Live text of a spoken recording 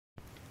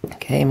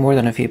Okay, more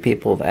than a few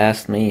people have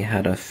asked me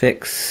how to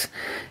fix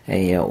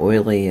a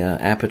oily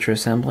aperture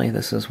assembly.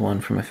 This is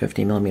one from a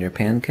 50mm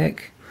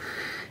pancake.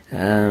 You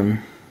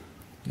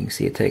can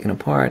see it taken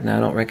apart. Now I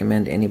don't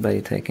recommend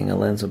anybody taking a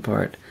lens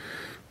apart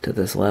to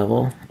this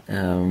level,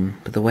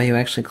 but the way you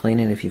actually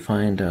clean it, if you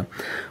find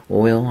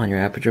oil on your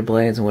aperture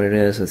blades, and what it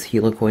is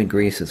helicoid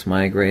grease. It's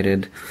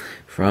migrated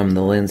from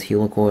the lens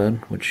helicoid,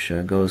 which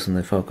goes in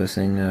the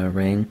focusing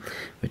ring,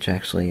 which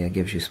actually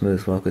gives you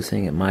smooth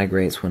focusing. It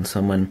migrates when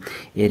someone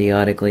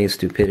idiotically,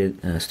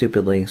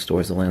 stupidly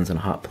stores the lens in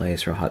a hot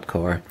place or a hot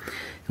car.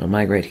 It'll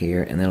migrate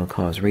here, and that'll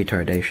cause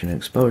retardation and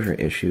exposure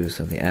issues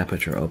of the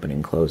aperture opening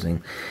and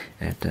closing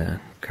at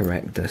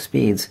correct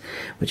speeds.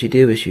 What you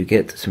do is you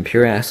get some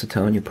pure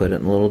acetone, you put it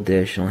in a little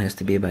dish, it only has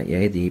to be about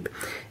yay deep,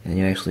 and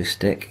you actually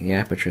stick the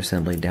aperture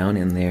assembly down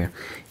in there.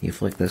 You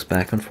flick this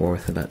back and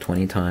forth about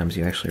 20 times.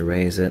 You actually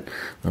raise it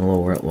and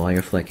lower it while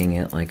you're flicking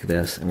it like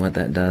this, and what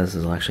that does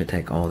is it'll actually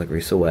take all the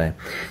grease away.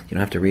 You don't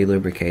have to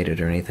re-lubricate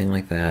it or anything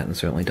like that, and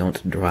certainly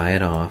don't dry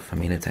it off. I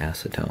mean, it's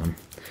acetone.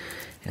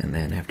 And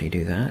then after you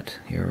do that,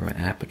 your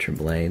aperture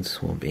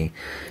blades will be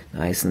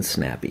nice and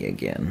snappy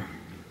again.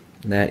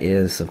 That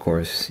is, of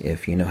course,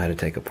 if you know how to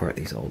take apart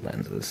these old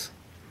lenses.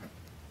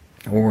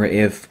 Or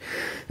if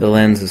the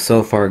lens is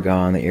so far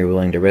gone that you're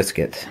willing to risk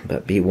it.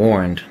 But be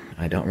warned,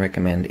 I don't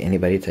recommend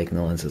anybody taking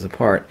the lenses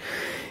apart,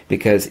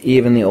 because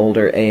even the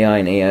older AI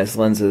and AS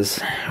lenses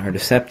are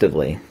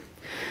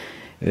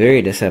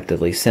very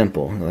deceptively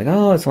simple. They're like,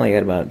 oh, it's only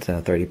got about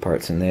 30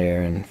 parts in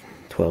there, and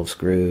 12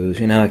 screws,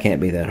 you know, it can't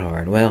be that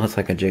hard. Well, it's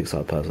like a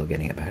jigsaw puzzle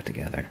getting it back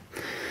together.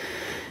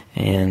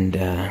 And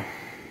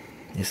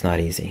it's not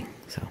easy.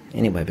 So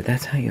anyway, but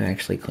that's how you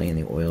actually clean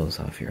the oils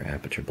off your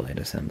aperture blade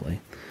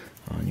assembly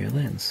on your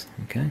lens.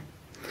 Okay?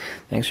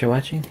 Thanks for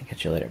watching.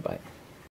 Catch you later. Bye.